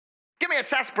me a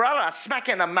sarsaparilla, I'll smack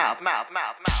you in the mouth.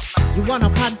 You want a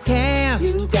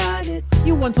podcast? You got it.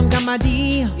 You want some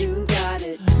comedy? You got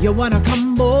it. You want a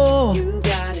combo? You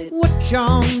got it. What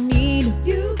y'all need?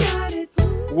 You got it.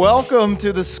 Welcome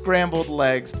to the Scrambled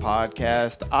Legs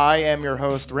podcast. I am your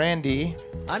host, Randy,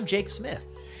 I'm Jake Smith.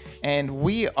 and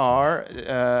we are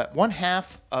one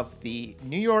half of the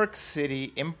New York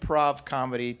City improv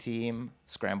comedy team,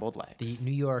 Scrambled Legs. The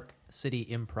New York City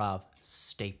Improv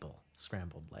staple,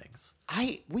 Scrambled Legs.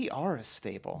 We are a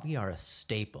staple. We are a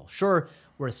staple. Sure,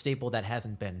 we're a staple that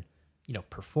hasn't been,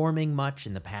 performing much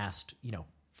in the past,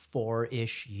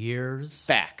 4-ish years.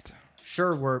 Fact.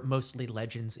 Sure, we're mostly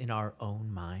legends in our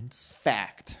own minds.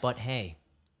 Fact. But hey,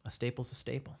 a staple's a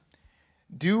staple.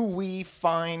 Do we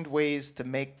find ways to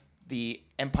make the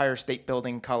Empire State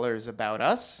Building colors about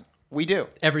us? We do.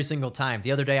 Every single time.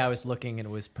 The other day I was looking and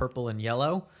it was purple and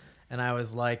yellow. And I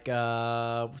was like,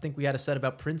 I think we had a set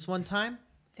about Prince one time.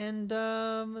 And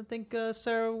I think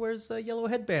Sarah wears yellow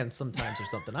headbands sometimes or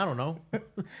something. I don't know.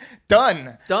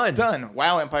 Done. Done.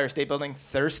 Wow, Empire State Building.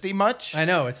 Thirsty much? I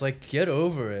know. It's like, get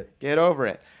over it. Get over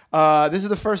it. This is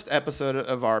the first episode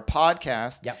of our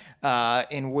podcast,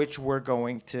 in which we're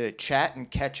going to chat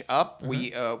and catch up.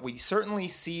 We certainly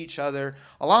see each other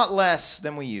a lot less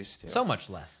than we used to. So much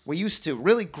less. We used to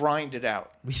really grind it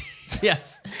out.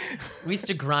 Yes. We used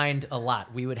to grind a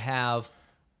lot. We would have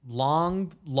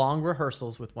long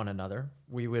rehearsals with one another.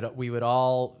 We would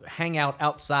all hang out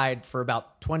outside for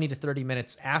about 20 to 30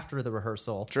 minutes after the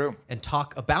rehearsal. True. And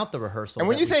talk about the rehearsal. And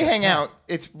when you say hang out,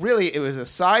 it was a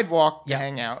sidewalk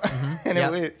hang out. And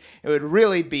it would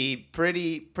really be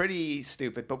pretty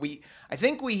stupid. But I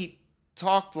think we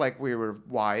talked like we were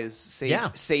wise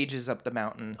sages up the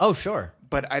mountain. Oh, sure.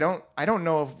 But I don't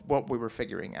know of what we were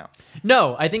figuring out.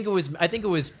 No, I think it was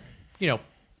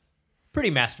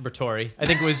pretty masturbatory. I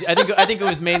think it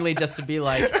was mainly just to be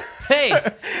like, hey,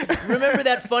 remember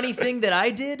that funny thing that I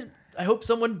did? I hope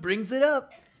someone brings it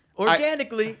up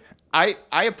organically. I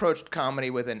approached comedy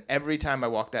with every time I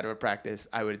walked out of a practice,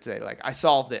 I would say, like, I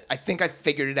solved it. I think I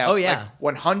figured it out. Oh, yeah.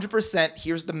 Like, 100%.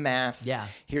 Here's the math. Yeah.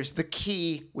 Here's the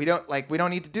key. We don't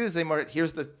need to do this anymore.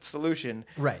 Here's the solution.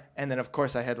 Right. And then, of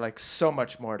course, I had, like, so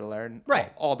much more to learn. Right.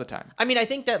 All the time. I mean, I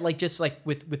think that, like, just, like,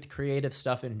 with creative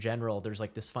stuff in general, there's,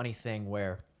 like, this funny thing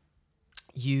where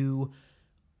you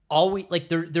always, like,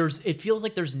 it feels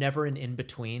like there's never an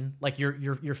in-between. Like,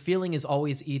 your feeling is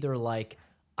always either, like,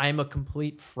 I'm a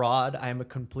complete fraud. I'm a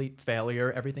complete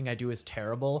failure. Everything I do is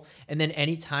terrible. And then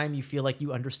anytime you feel like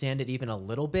you understand it even a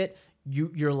little bit,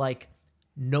 you're like,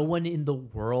 no one in the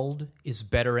world is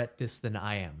better at this than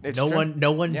I am. It's no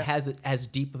true. one Yeah. has as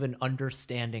deep of an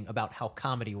understanding about how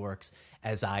comedy works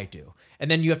as I do. And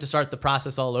then you have to start the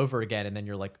process all over again. And then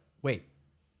you're like, wait.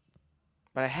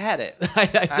 But I had it. I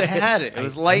had it. It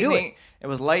was lightning. It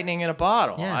was lightning in a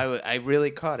bottle. Yeah. I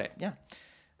really caught it. Yeah.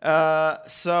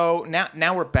 So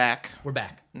now we're back. We're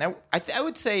back. Now I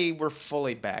would say we're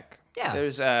fully back. Yeah.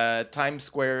 There's Times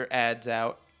Square ads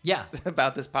out. Yeah.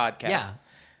 About this podcast. Yeah.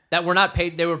 That were not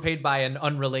paid. They were paid by an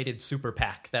unrelated super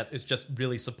PAC that is just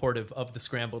really supportive of the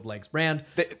Scrambled Legs brand.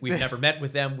 We've never met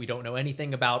with them. We don't know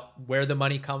anything about where the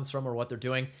money comes from or what they're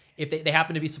doing. If they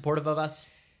happen to be supportive of us,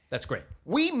 that's great.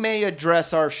 We may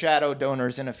address our shadow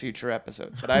donors in a future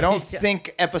episode, but I don't Yes.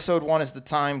 think episode 1 is the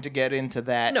time to get into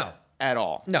that. No. At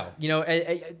all. No,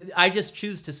 I just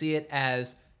choose to see it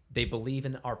as they believe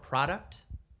in our product.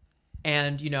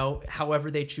 And, however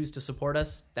they choose to support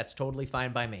us, that's totally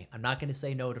fine by me. I'm not going to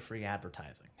say no to free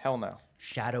advertising. Hell no.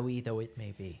 Shadowy though it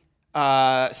may be.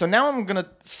 So now I'm going to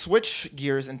switch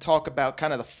gears and talk about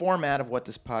kind of the format of what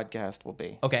this podcast will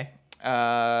be. Okay.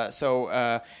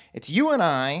 So it's you and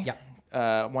I.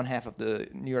 Yeah. One half of the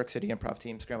New York City improv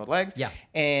team, Scrambled Legs. Yeah.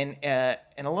 And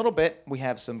in a little bit, we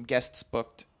have some guests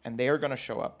booked, and they are going to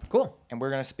show up. Cool. And we're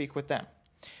going to speak with them.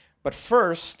 But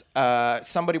first,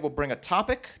 somebody will bring a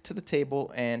topic to the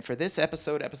table, and for this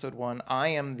episode 1, I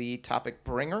am the topic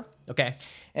bringer. Okay.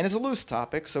 And it's a loose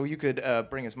topic, so you could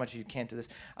bring as much as you can to this.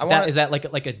 Is that like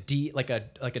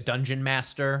a dungeon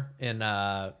master in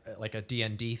like a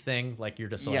D&D thing? Like you're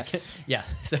just like Yes. Yeah.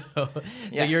 So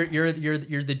Yeah. you're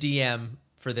the DM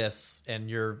for this, and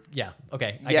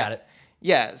okay, I got it.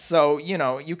 Yeah, so,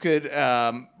 you could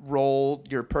roll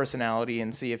your personality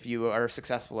and see if you are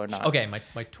successful or not. Okay, my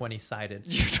 20-sided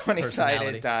Your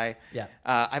 20-sided die. Yeah.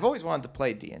 I've always wanted to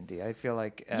play D&D. I feel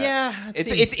like... it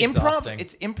it's seems improv. exhausting.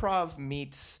 It's improv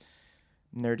meets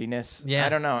nerdiness. Yeah. I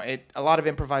don't know. A lot of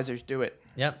improvisers do it.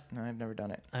 Yep. No, I've never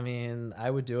done it. I mean, I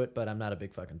would do it, but I'm not a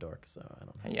big fucking dork, so I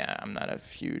don't know. Yeah, I'm not a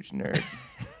huge nerd.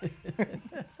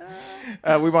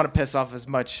 We want to piss off as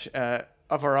much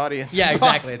of our audience. Yeah, as exactly.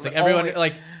 possible. It's like everyone, Only-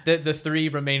 like the 3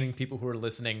 remaining people who are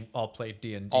listening all played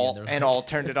D&D. all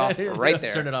turned it off right there.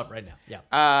 Turn it off right now.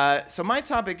 Yeah. So my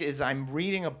topic is I'm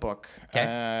reading a book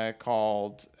Okay.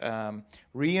 called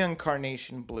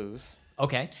Reincarnation Blues.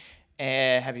 Okay.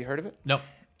 Have you heard of it? No.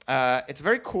 It's a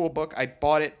very cool book. I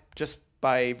bought it just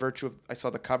by virtue of I saw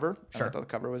the cover. Sure. I thought the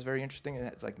cover was very interesting.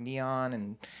 It has like neon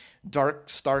and dark,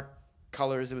 stark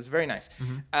colors. It was very nice.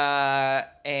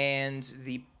 And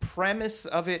the premise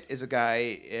of it is a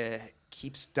guy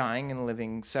keeps dying and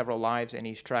living several lives, and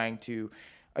he's trying to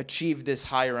achieve this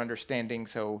higher understanding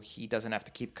so he doesn't have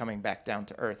to keep coming back down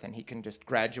to earth, and he can just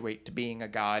graduate to being a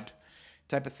god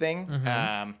type of thing.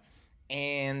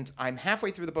 And I'm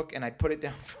halfway through the book, and I put it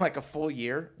down for like a full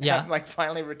year. Yeah. I'm like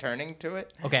finally returning to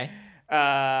it. Okay.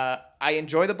 I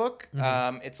enjoy the book.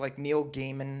 It's like Neil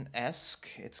Gaiman-esque.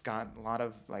 It's got a lot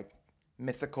of like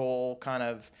mythical kind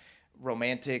of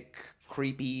romantic,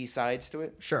 creepy sides to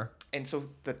it. Sure. And so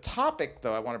the topic,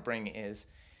 though, I want to bring is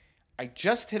I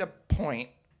just hit a point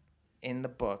in the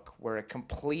book where a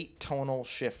complete tonal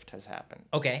shift has happened.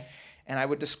 Okay. And I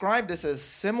would describe this as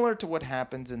similar to what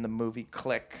happens in the movie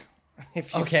Click.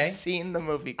 If you've Okay. seen the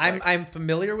movie Click. I'm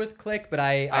familiar with Click, but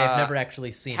I have never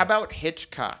actually seen How it. about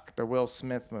Hitchcock, the Will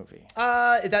Smith movie?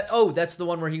 That's the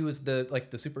one where he was the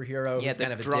superhero. Yeah, who's the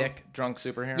kind of a drunk, dick. drunk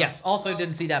superhero. Yes. Also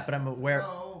didn't see that, but I'm aware.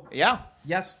 Yeah.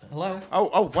 Yes. Hello.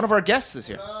 Oh, one of our guests is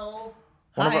here. Hello.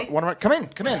 Hi. One of our, come in.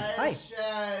 Hi.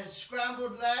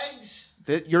 Scrambled legs.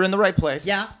 You're in the right place.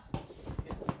 Yeah.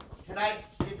 Do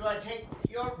I take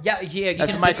your? Yeah. You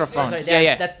That's a can- microphone. Sorry,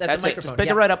 yeah. That's a it. Just microphone. pick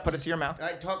yeah. it right up, put it to your mouth. Do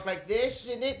I talk like this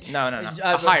in it? No.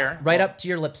 Higher. Right up to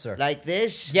your lips, sir. Like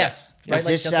this? Yes. Right, Does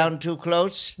like this just sound too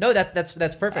close? No, that's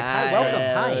perfect. Hi,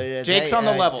 welcome. Hi. Jake's on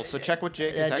the level, so check with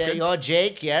Jake. Is that good? You're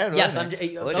Jake, yeah? Yes, right. I'm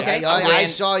Jake. Good. Okay. I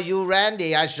saw you,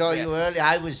 Randy. I saw you Yes. earlier.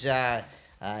 I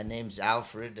was, name's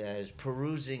Alfred. I was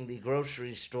perusing the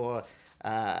grocery store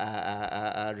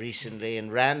recently,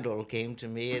 and Randall came to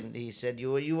me and he said,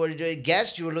 you were a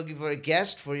guest? You were looking for a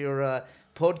guest for your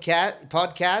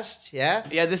podcast, yeah?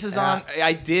 Yeah, this is on.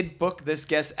 I did book this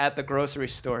guest at the grocery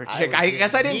store. I Jake, was I in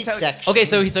guess I the didn't meat tell. section. Okay,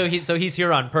 so he's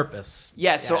here on purpose.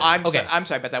 Yes, so Yeah. I'm Okay. I'm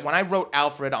sorry about that. When I wrote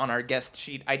Alfred on our guest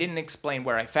sheet, I didn't explain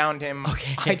where I found him.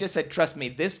 Okay. I just said, trust me,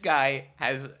 this guy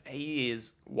he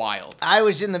is wild. I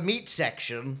was in the meat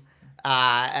section.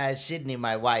 Sydney,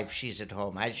 my wife, she's at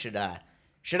home.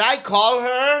 Should I call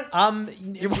her?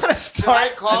 You want to Should I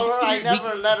start? call her? I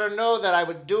never let her know that I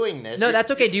was doing this. No,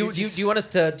 that's okay. Do you want us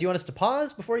to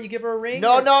pause before you give her a ring?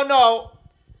 No.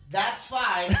 That's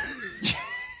fine.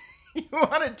 You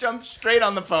want to jump straight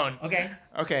on the phone? Okay.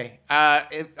 Okay. All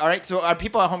right. So our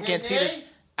people at home can't see this. Sydney?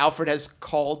 Alfred has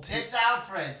called. It's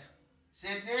Alfred.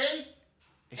 Sydney?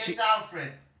 She- It's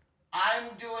Alfred. I'm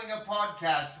doing a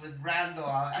podcast with Randall.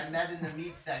 I met in the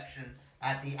meat section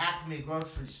at the Acme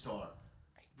grocery store.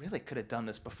 Really could have done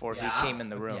this before Yeah. he came in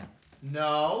the room. Yeah.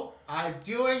 No, I'm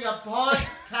doing a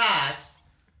podcast,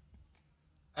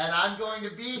 and I'm going to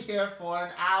be here for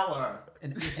an hour.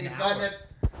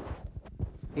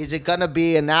 Is it gonna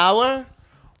be an hour?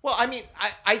 Well, I mean,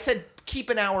 I said keep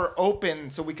an hour open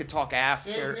so we could talk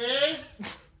after. Sydney,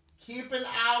 keep an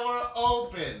hour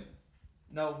open.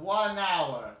 No, 1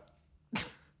 hour.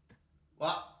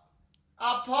 What?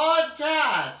 A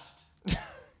podcast.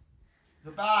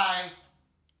 Goodbye.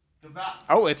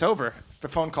 Oh, it's over. The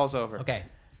phone call's over. Okay.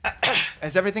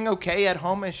 Is everything okay at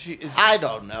home? Is I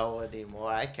don't know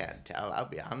anymore. I can't tell. I'll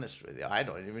be honest with you. I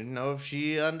don't even know if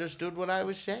she understood what I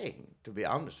was saying. To be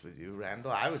honest with you,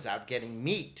 Randall, I was out getting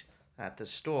meat at the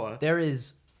store. There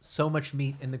is so much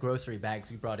meat in the grocery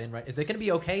bags you brought in, right? Is it going to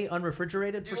be okay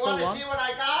unrefrigerated Do for you so want to long? see what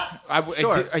I got?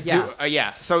 Sure, I do. yeah.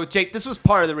 Yeah. So Jake, this was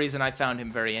part of the reason I found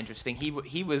him very interesting.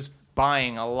 He was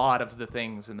buying a lot of the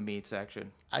things in the meat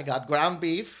section. I got ground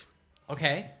beef.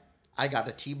 Okay. I got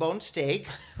a T-bone steak.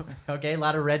 Okay, a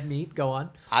lot of red meat. Go on.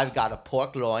 I've got a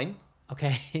pork loin.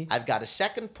 Okay. I've got a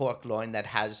second pork loin that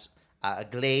has a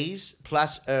glaze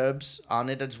plus herbs on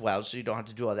it as well, so you don't have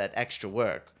to do all that extra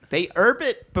work. They herb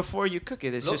it before you cook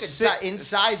it. It's Look, just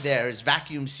inside there is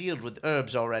vacuum sealed with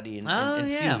herbs already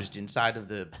infused inside of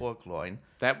the pork loin.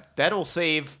 That'll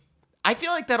save. I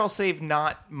feel like that'll save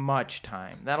not much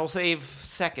time. That'll save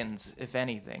seconds, if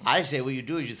anything. I say what you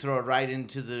do is you throw it right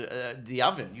into the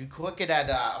oven. You cook it at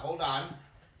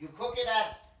You cook it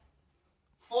at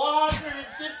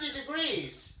 450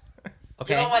 degrees.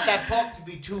 Okay. You don't want that pork to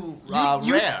be too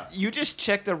rare. You just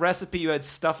checked a recipe you had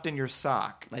stuffed in your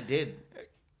sock. I did.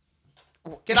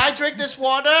 Can I drink this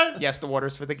water? Yes, the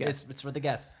water's for the guest. It's for the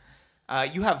guests.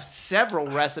 You have several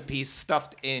recipes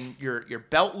stuffed in your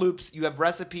belt loops. You have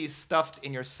recipes stuffed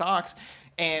in your socks.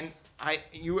 And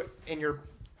you're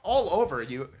all over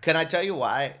you. Can I tell you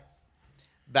why?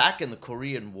 Back in the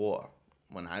Korean War,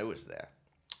 when I was there,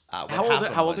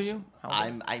 How old are you?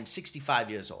 I'm 65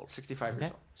 years old. 65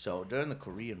 years old. So during the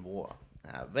Korean War,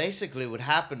 basically what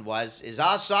happened is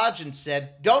our sergeant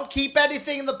said, "Don't keep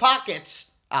anything in the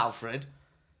pockets, Alfred.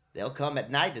 They'll come at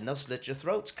night and they'll slit your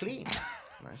throats clean."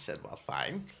 And I said, "Well,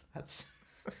 fine. That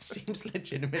seems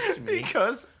legitimate to me."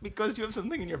 Because you have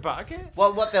something in your pocket?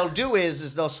 Well, what they'll do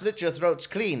is they'll slit your throats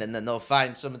clean, and then they'll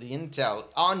find some of the intel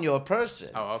on your person.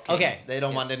 Oh, okay. Okay. They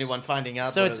don't want anyone finding out.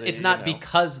 So whether it's they, not you know.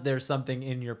 because there's something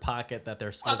in your pocket that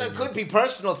they're Well, slitting. there could be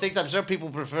personal things. I'm sure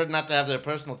people prefer not to have their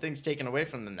personal things taken away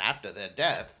from them after their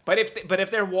death. But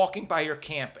if they're walking by your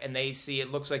camp and they see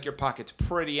it looks like your pocket's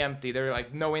pretty empty, they're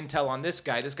like, no intel on this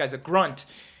guy. This guy's a grunt.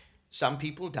 Some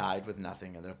people died with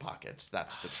nothing in their pockets.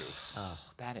 That's the truth. Oh,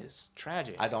 that is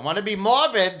tragic. I don't want to be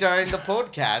morbid during the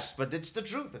podcast, but it's the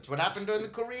truth. It's what happened during the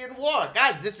Korean War.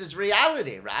 Guys, this is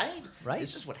reality, right? Right.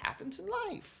 This is what happens in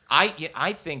life.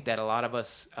 I think that a lot of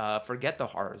us forget the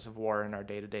horrors of war in our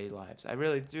day-to-day lives. I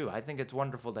really do. I think it's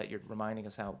wonderful that you're reminding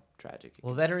us how tragic it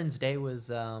Well, Veterans Day was,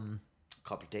 A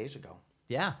couple days ago.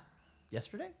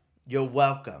 yesterday. You're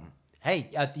welcome.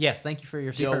 Hey, yes, thank you for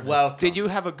your You're service. welcome. Did you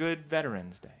have a good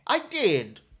Veterans Day? I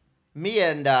did. Me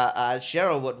and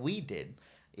Cheryl, what we did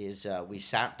is we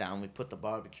sat down, we put the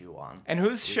barbecue on. And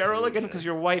who's With Cheryl again? Lucia. Because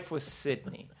your wife was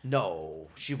Sydney. No,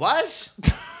 she was?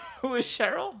 Who is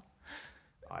Cheryl?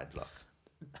 I'd look.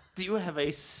 Do you have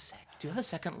a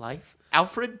second life?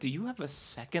 Alfred, do you have a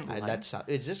second life?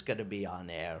 Is this going to be on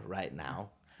air right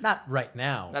now? Not right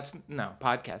now. That's no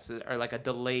podcasts are like a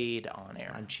delayed on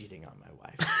air. I'm cheating on my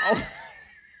wife.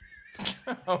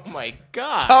 Oh my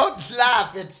god! Don't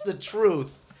laugh. It's the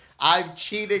truth. I'm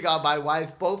cheating on my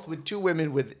wife, both with two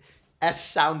women with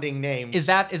S-sounding names. Is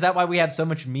that why we have so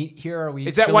much meat here? Are we?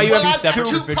 Is that why you filling have Well, two I've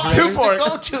two- got separate two refrigerators?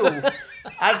 parts to go to.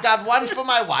 I've got one for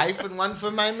my wife and one for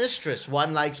my mistress.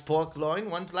 One likes pork loin,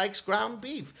 one likes ground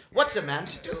beef. What's a man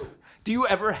to do? Do you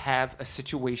ever have a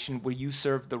situation where you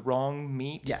serve the wrong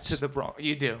meat Yes. to the wrong?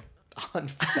 You do. 100%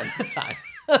 of the time.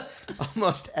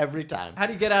 Almost every time. How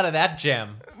do you get out of that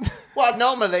jam? Well,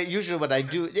 normally, usually what I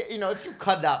do, if you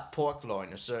cut up pork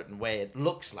loin a certain way, it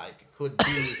looks like it could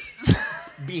be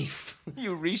beef.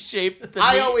 You reshape the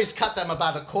I meat. always cut them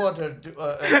about a quarter,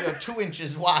 2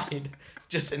 inches wide,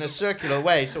 just in a circular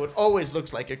way, so it always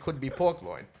looks like it could be pork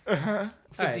loin.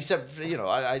 57,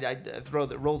 I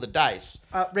roll the dice.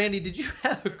 Randy, did you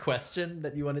have a question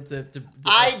that you wanted to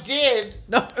I did.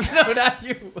 No, not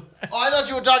you. Oh, I thought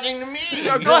you were talking to me.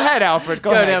 No, go ahead, Alfred.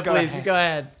 Go ahead. now, go please. ahead. Go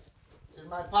ahead. It's in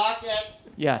my pocket.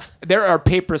 Yes, there are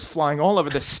papers flying all over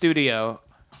the studio.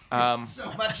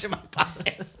 So much in my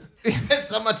pockets. There's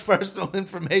so much personal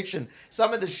information.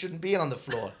 Some of this shouldn't be on the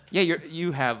floor. Yeah,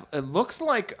 you have. It looks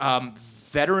like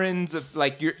veterans of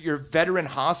like your veteran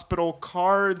hospital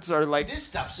cards are like. This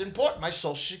stuff's important. My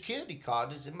social security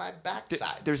card is in my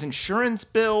backside. There's insurance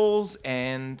bills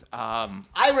and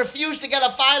I refuse to get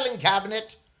a filing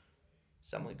cabinet.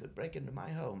 Someone could break into my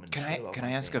home and Can steal all I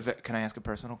my ask things. can I ask a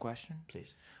personal question?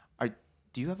 Please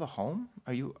Do you have a home?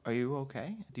 Are you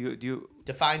okay? Do you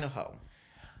define a home.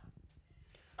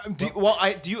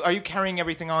 are you carrying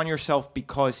everything on yourself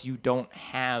because you don't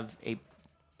have a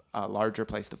larger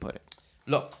place to put it?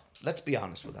 Look, let's be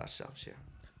honest with ourselves here.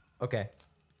 Okay.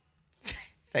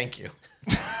 Thank you.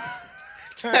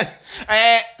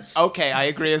 Okay, I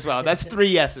agree as well. That's 3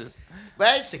 yeses.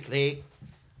 Basically,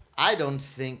 I don't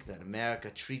think that America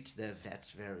treats their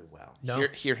vets very well. No.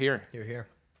 Here. Here.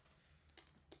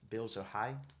 Bills are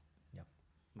high. Yep.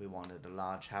 We wanted a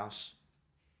large house.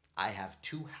 I have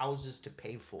 2 houses to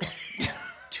pay for.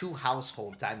 2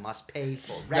 households I must pay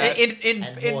for. Rent In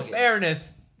and in mortgage.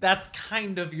 fairness, that's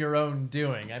kind of your own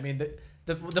doing. I mean,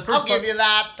 the first. I'll give you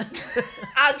that.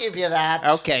 I'll give you that.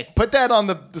 Okay, put that on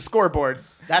the scoreboard.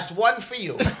 That's 1 for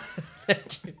you.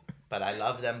 Thank you. But I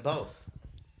love them both.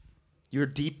 You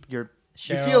Cheryl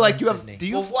feel like and you have. Sydney. Do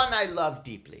you? Well, one I love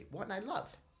deeply. One I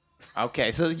love.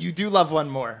 Okay, so you do love one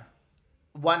more.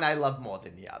 One I love more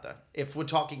than the other. If we're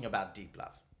talking about deep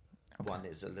love, one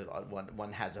is a little.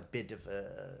 One has a bit of a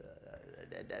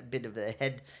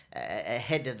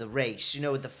head of the race. You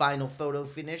know, with the final photo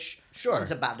finish. Sure.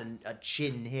 One's about a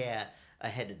chin hair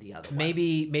ahead of the other.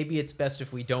 Maybe it's best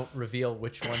if we don't reveal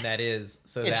which one that is,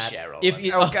 so It's that Cheryl. if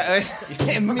you, Okay.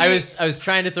 I was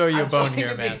trying to throw you a I'm bone trying here,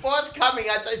 to be man. forthcoming.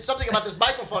 It's something about this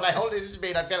microphone. I hold it to me,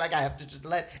 and I feel like I have to just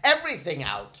let everything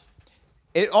out.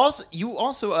 You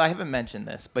also I haven't mentioned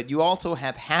this, but you also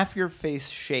have half your face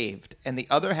shaved and the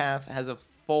other half has a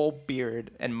full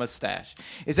beard and mustache.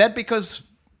 Is that because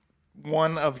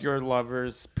one of your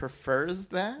lovers prefers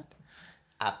that?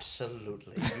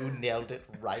 Absolutely. You nailed it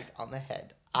right on the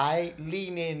head. I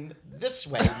lean in this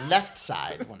way, left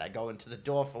side, when I go into the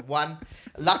door for one.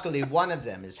 Luckily, one of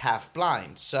them is half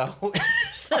blind, so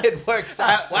it works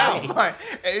out well. Wow.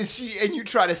 And you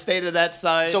try to stay to that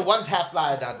side. So one's half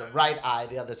blind on the right eye,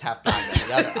 the other's half blind on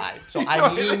the other eye. So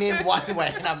I lean in one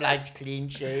way, and I'm like, clean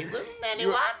shaven,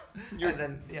 anyone? And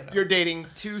then, you're dating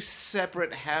two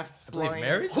separate half-blind.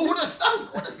 Married? Who would have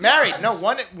thunk? What a Married. No,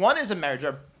 nuance. one is a marriage.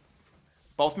 Are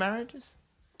both marriages?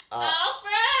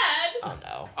 Alfred! Oh,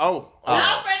 no. Oh.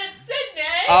 Alfred and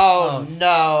Sydney! Oh,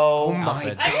 no. Oh my Are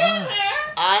you God. there?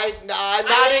 I'm not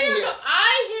I in hear, here.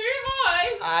 I hear your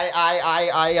voice.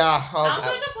 Sounds Sounds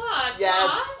like a podcast.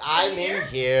 Yes, I'm in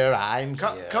here. I'm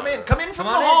here. Come in from the Come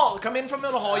on in. hall. Come in from the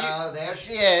hall. There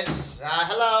she is.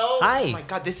 Hello. Hi. Oh my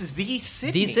God, this is the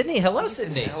Sydney. The Sydney. Hello,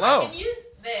 Sydney. I Hello. can use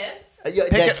this. It's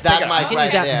pick that it up. mic You can right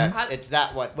use that. there. It's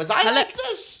that one. Was I Hello. like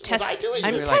this? Was I doing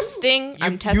I'm this? testing.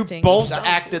 I'm testing. You both Sound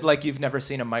acted like you've never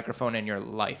seen a microphone in your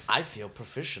life. I feel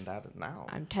proficient at it now.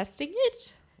 I'm testing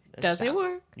it. Does it sound-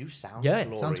 work? You sound Yeah, it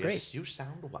glorious. sounds great. You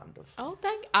sound wonderful. Oh,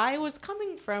 thank. I was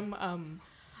coming from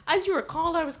as you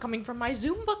recall, I was coming from my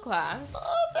Zumba class.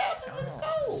 Oh, there did it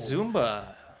go.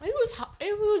 Zumba.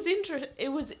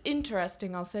 It was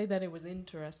interesting. I'll say that it was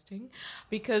interesting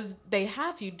because they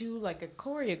have you do like a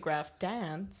choreographed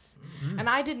dance, and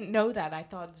I didn't know that. I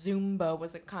thought Zumba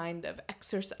was a kind of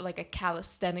exercise, like a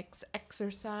calisthenics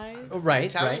exercise. Oh, right,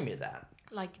 Telling right. me that.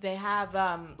 Like they have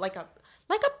like a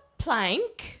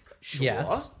plank, Sure.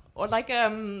 Yes. or like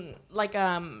a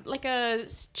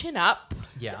chin up.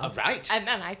 Yeah. Right. And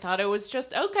then I thought it was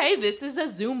just, okay, this is a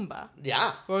Zumba.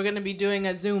 Yeah. We're going to be doing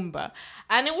a Zumba.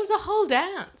 And it was a whole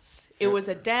dance. It was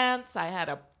a dance. I had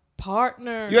a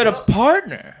partner. You had a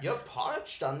partner. You're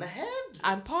parched on the head.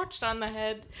 I'm parched on the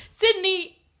head.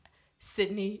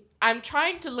 Sydney, I'm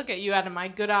trying to look at you out of my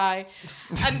good eye.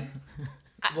 And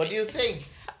What do you think?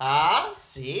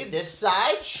 See? This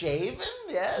side shaven?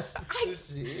 Yes. You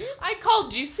see? I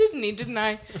called you Sydney, didn't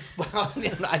I? Well,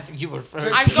 I think you were first.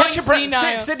 I'm Catch going your breath.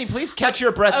 senile. Sydney, please catch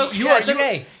your breath. Okay. Yeah, it's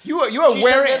okay. You are She's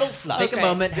wearing. a little flustered. Take a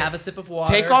moment. Have a sip of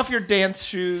water. Take off your dance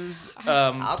shoes.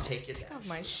 I'll take it. Of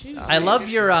my shoes. I love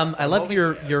your I love over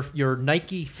your here. your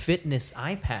Nike Fitness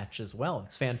eye patch as well.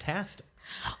 It's fantastic.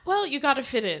 Well, you got to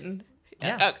fit in.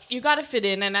 Yeah. You got to fit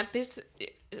in, and at this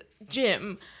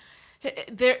gym,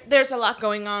 there's a lot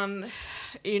going on.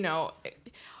 You know,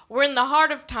 we're in the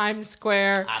heart of Times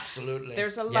Square. Absolutely.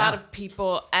 There's a lot Yeah. of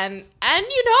people, and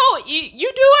you know,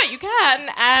 you do what you can,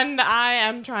 and I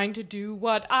am trying to do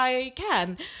what I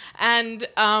can, and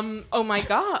oh my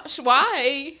gosh,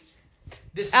 why?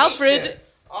 This Alfred. meat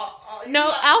you No,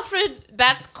 got- Alfred,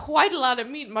 that's quite a lot of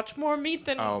meat, much more meat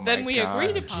than Oh than my we God,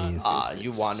 agreed upon. Jesus.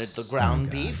 You wanted the ground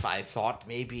beef. I thought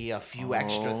maybe a few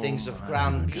extra things of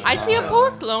ground beef. I see a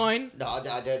pork loin. No,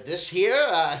 this here,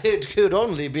 it could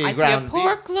only be I see a ground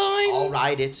pork beef. loin. All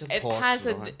right, it's a It pork has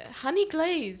a loin. honey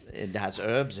glaze. It has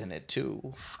herbs in it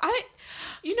too.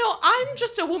 I'm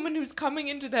just a woman who's coming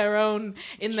into their own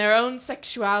in their own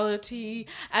sexuality,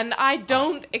 and I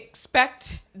don't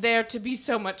expect there to be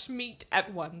so much meat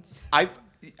at once.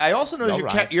 I also noticed You're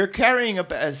you're, right. you're carrying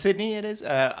Sydney. It is.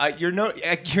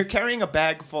 You're carrying a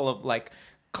bag full of like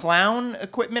clown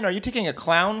equipment. Are you taking a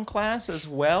clown class as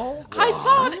well?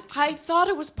 I thought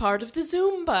it was part of the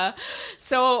Zumba,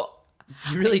 so.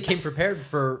 You really came prepared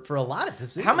for a lot of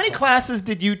this. How many classes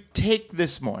did you take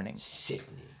this morning? Sydney.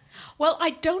 Well,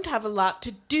 I don't have a lot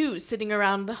to do sitting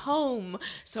around the home,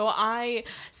 so I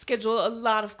schedule a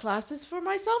lot of classes for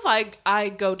myself. I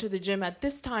go to the gym at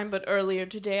this time, but earlier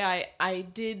today I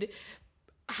did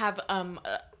have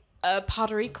a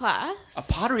pottery class. A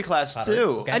pottery class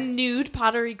too. okay. A nude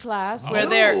pottery class where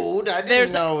Nude? I didn't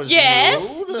there's know it was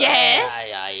yes, nude.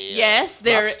 yes.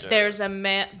 Buster. There's a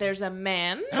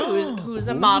man who's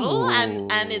a model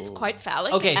and it's quite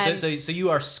phallic. Okay, and so you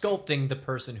are sculpting the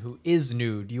person who is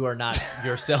nude. You are not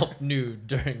yourself nude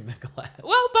during the class.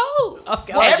 well, both.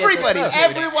 Okay. Well, okay.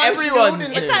 everyone's nude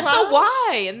in It's the at the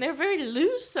Y, and they're very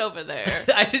loose over there.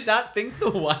 I did not think the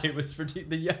Y was for the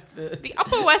The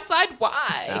Upper West Side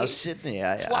Y. Now, Sydney,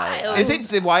 It's wild. Is it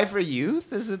the Y for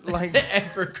youth? Is it like? and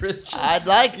for Christians. I'd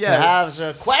like to Yes.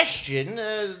 have a question.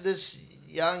 This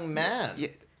young man, Yeah.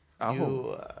 Oh.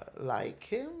 you like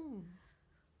him?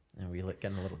 Are we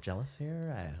getting a little jealous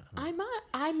here? I might.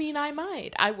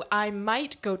 I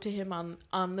might go to him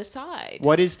on the side.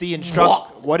 What is the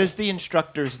What is the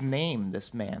instructor's name?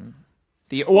 This man.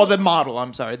 The model.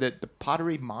 I'm sorry. The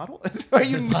pottery model. Are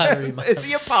you? pottery model. Is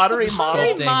he a pottery model?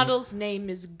 Pottery Sculpting. model's name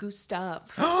is Gustav.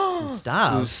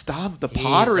 Stop. Gustav, the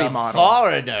pottery He's a model.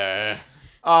 foreigner.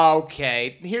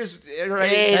 Okay, here's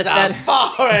right. He's That's a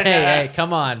foreigner. Hey,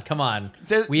 come on.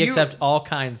 We You- accept all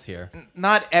kinds here.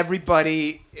 Not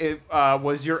everybody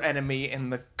was your enemy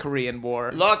in the Korean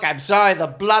War. Look, I'm sorry, the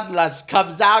bloodlust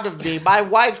comes out of me. My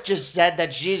wife just said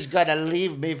that she's gonna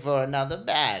leave me for another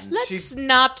man. Let's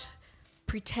not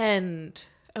pretend,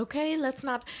 okay? Let's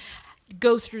not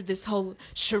go through this whole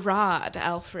charade,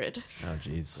 Alfred. Oh,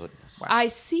 jeez. I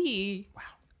see. Wow.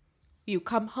 You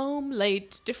come home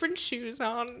late, different shoes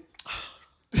on.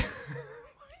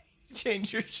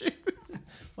 Change your shoes.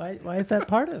 Why is that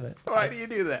part of it? Why do you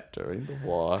do that? During the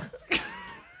war,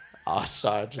 our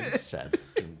sergeant said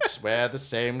to wear the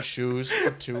same shoes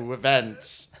for 2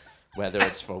 events. Whether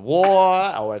it's for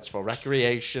war or it's for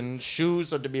recreation,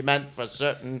 shoes are to be meant for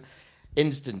certain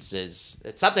instances.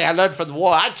 It's something I learned from the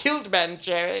war. I killed men,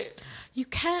 Cherry. You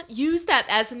can't use that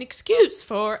as an excuse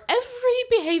for every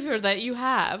behavior that you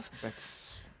have.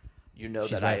 That's You know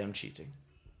She's that right. I am cheating.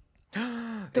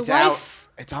 The it's wife,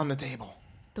 out. It's on the table.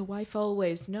 the wife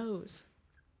always knows.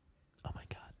 Oh my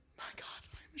god. My God,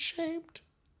 I'm ashamed.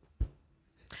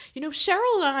 You know,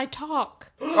 Cheryl and I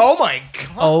talk. Oh my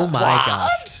god. Oh my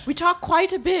gosh. We talk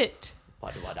quite a bit.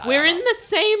 What? We're in the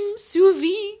same sous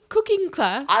vide cooking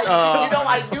class.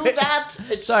 I knew that.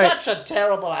 It's Sorry. such a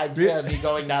terrible idea, me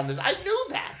going down this. I knew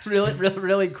that.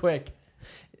 Really quick.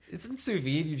 Isn't sous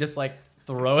vide you just like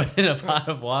throw it in a pot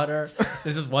of water?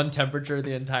 There's just one temperature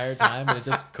the entire time and it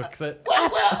just cooks it. Well,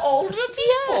 we're older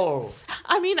people. Yes.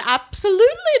 I mean, absolutely,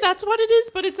 that's what it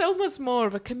is, but it's almost more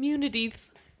of a community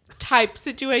type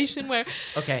situation where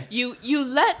Okay. you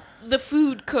let the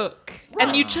food cook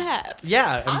and you chat.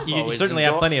 Yeah, I've you always certainly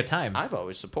have enjoyed- plenty of time. I've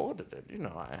always supported it. You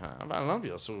know, I have. I love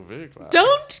your sous vide class.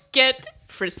 Don't get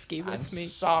frisky with I'm me.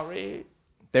 sorry.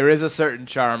 There is a certain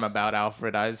charm about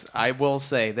Alfred. I will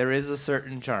say there is a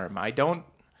certain charm. I don't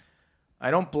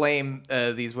blame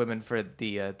these women for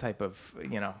the type of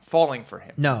falling for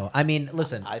him. No, I mean,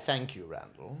 listen, I thank you,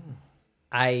 Randall.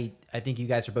 I think you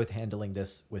guys are both handling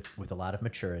this with a lot of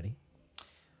maturity.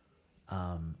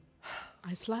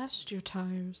 I slashed your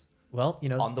tires. Well,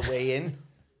 On the way in,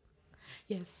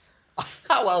 Yes.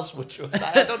 how else would you have?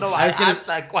 I don't know why I asked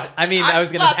that question. I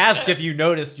was going to ask flustered. if you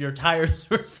noticed your tires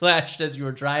were slashed as you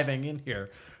were driving in here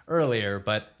earlier,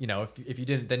 but if you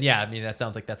didn't, then yeah, I mean that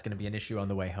sounds like that's going to be an issue on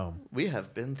the way home. We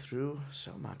have been through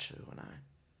so much, you and I.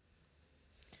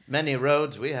 Many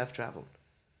roads we have traveled.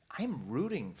 I'm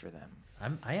rooting for them.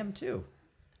 I am too.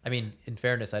 I mean, in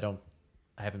fairness, I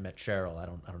haven't met Cheryl. I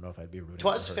don't know if I'd be rooting.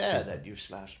 Twas for her fair too. that you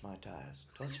slashed my tires.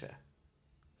 Twas fair.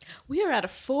 We are at a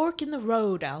fork in the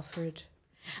road, Alfred.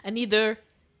 And either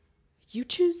you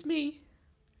choose me,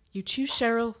 you choose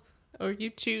Cheryl, or you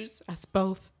choose us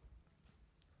both.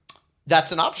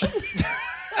 That's an option.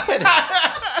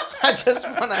 I just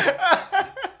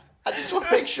want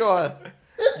to make sure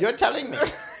you're telling me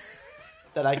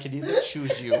that I can either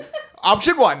choose you,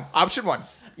 Option one.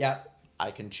 Yeah.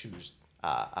 I can choose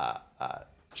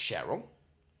Cheryl,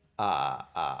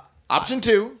 Option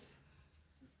two.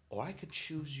 or I could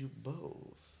choose you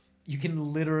both. You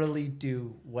can literally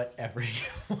do whatever you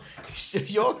want. So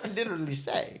you're literally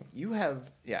saying You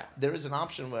have there is an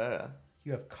option where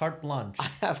You have carte blanche. I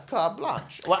have carte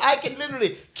blanche. Well, I can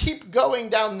literally keep going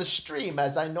down the stream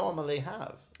as I normally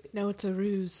have. No, it's a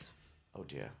ruse. Oh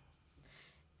dear.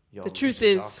 Your The truth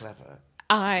ruses is- are clever.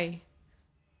 I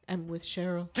am with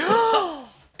Cheryl.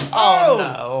 Oh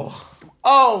no!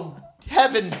 Oh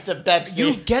heavens to Betsy!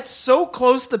 You get so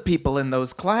close to people in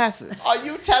those classes. Are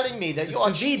you telling me that you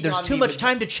are cheating There's on too me much with-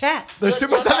 time to chat. There's too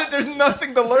much time. There's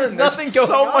nothing to learn. There's nothing so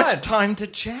going much on. time to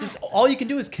chat. All you can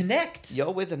do is connect.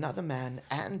 You're with another man,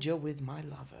 and you're with my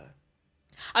lover.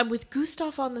 I'm with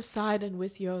Gustav on the side and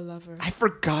with your lover. I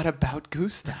forgot about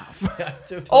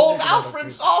Gustav. Old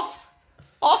Alfred's off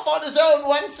on his own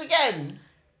once again,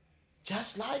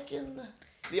 just like in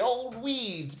the old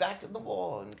weeds back in the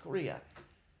war in Korea.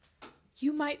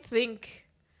 You might think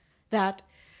that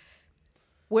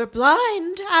we're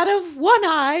blind out of one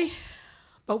eye,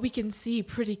 but we can see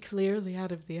pretty clearly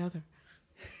out of the other.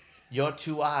 Your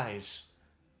two eyes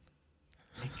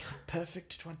make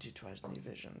perfect 20/20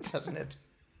 vision, doesn't it?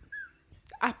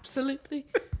 Absolutely.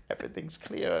 Everything's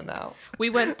clearer now. We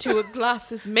went to a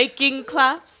glasses making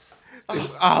class.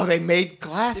 Oh, they made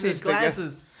glasses. together.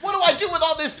 Glasses. What do I do with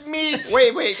all this meat?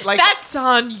 Wait, like That's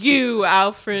on you,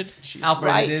 Alfred. She's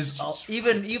Alfred, right. it is She's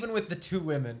even with the two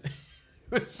women,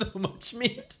 with so much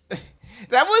meat.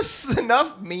 that was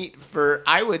enough meat for,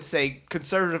 I would say,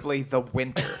 conservatively, the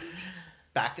winter.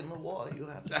 back in the war. You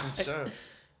had to conserve.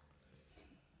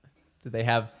 Did they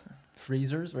have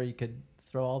freezers where you could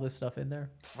throw all this stuff in there?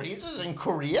 Freezers in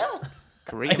Korea?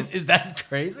 Korean. Is that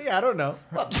crazy? I don't know.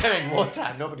 Well, during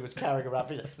wartime, nobody was carrying around.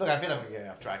 Look, I feel like we're getting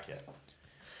off track here.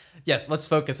 Yes, let's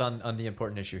focus on the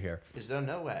important issue here. Is there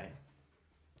no way?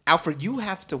 Alfred, you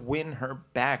have to win her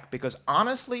back because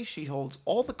honestly, she holds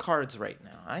all the cards right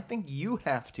now. I think you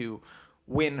have to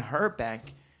win her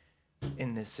back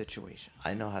in this situation.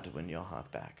 I know how to win your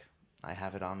heart back. I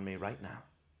have it on me right now.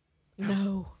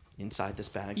 No, Inside this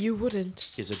bag you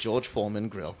wouldn't. is a George Foreman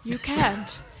grill. You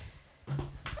can't.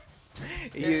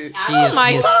 You- He Oh is,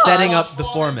 my he is God. setting up the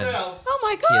foreman. Oh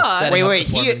my He is God. setting wait, up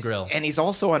the Foreman grill. and he's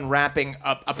also unwrapping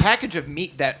a package of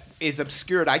meat that is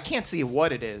obscured. I can't see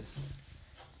what it is.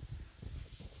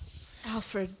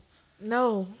 Alfred,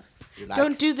 no. You like?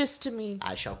 Don't do this to me.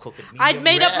 I shall cook it. I'd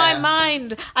made up my rare.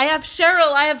 mind. I have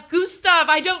Cheryl. I have Gustav.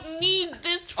 I don't need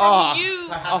this from Oh. you.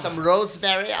 Have some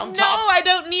rosemary on No, top. I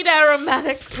don't need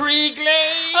aromatics.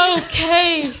 Pre-glaze.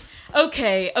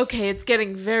 Okay. It's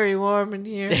getting very warm in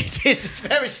here. It is. It's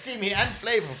very steamy and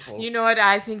flavorful. You know what?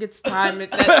 I think it's time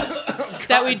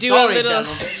that we do Sorry, a little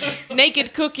gentlemen.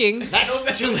 naked cooking.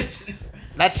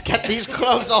 Let's get these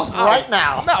clothes off right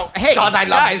now. No, hey, God, I love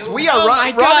guys, you. we are Oh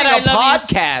my God, running I a love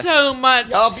podcast. you so much.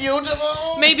 You're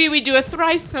beautiful. Maybe we do a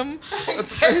threesome.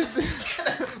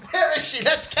 Where is she?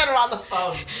 Let's get her on the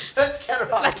phone. Let's get her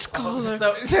on Let's the phone. call her.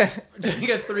 So doing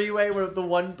a three-way where the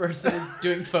one person is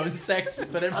doing phone sex,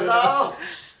 but everyone Hello? else.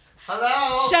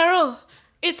 Hello? Cheryl,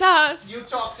 it's us. You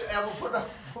talk to Emma.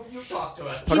 You talk to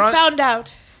her. He's on- found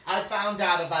out. I found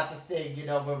out about the thing,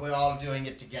 where we're all doing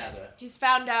it together. He's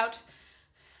found out.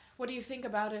 What do you think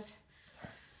about it?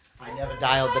 I never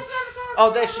dialed the...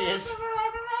 Oh, there she is.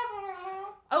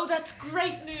 Oh, that's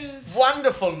great news.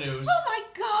 Wonderful news. Oh my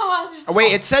God. Oh,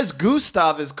 wait, it says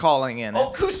Gustav is calling in.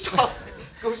 Oh, Gustav.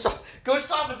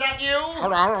 Gustav, is that you?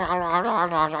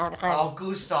 Oh,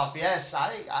 Gustav, yes.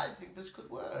 I think this could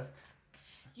work.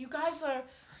 You guys are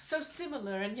so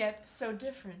similar and yet so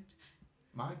different.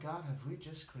 My God, have we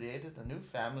just created a new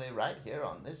family right here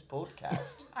on this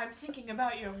podcast? I'm thinking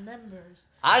about your members.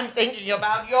 I'm thinking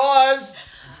about yours.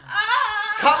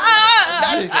 Come,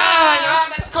 let's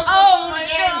cook the Oh food my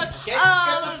again. God. Get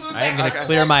the food I am back. going to Okay.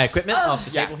 clear my equipment off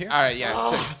the Yeah. table here. All right, yeah.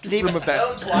 So, Leave us remove that.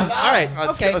 alone, Twilight. All right.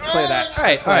 Let's, Okay. let's clear that. All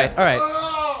right. All right. All right.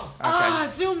 Oh.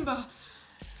 Zumba.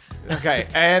 Okay,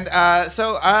 and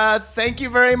so thank you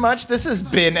very much. This has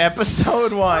been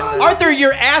episode 1 Arthur,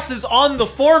 your ass is on the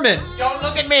foreman. Don't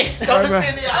look at me. Don't look me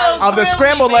in the eyes. of the Thrill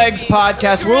Scrambled me, Eggs baby.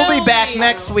 podcast. We'll be Thrill back me.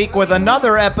 next week with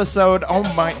another episode. Oh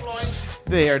my,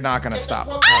 they are not gonna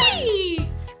stop. Hey!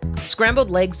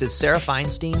 Scrambled Legs is Sarah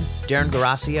Feinstein, Darren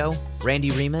Garasio, Randy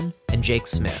Riemann, and Jake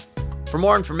Smith. For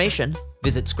more information,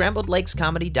 visit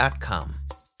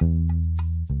scrambledlegscomedy.com.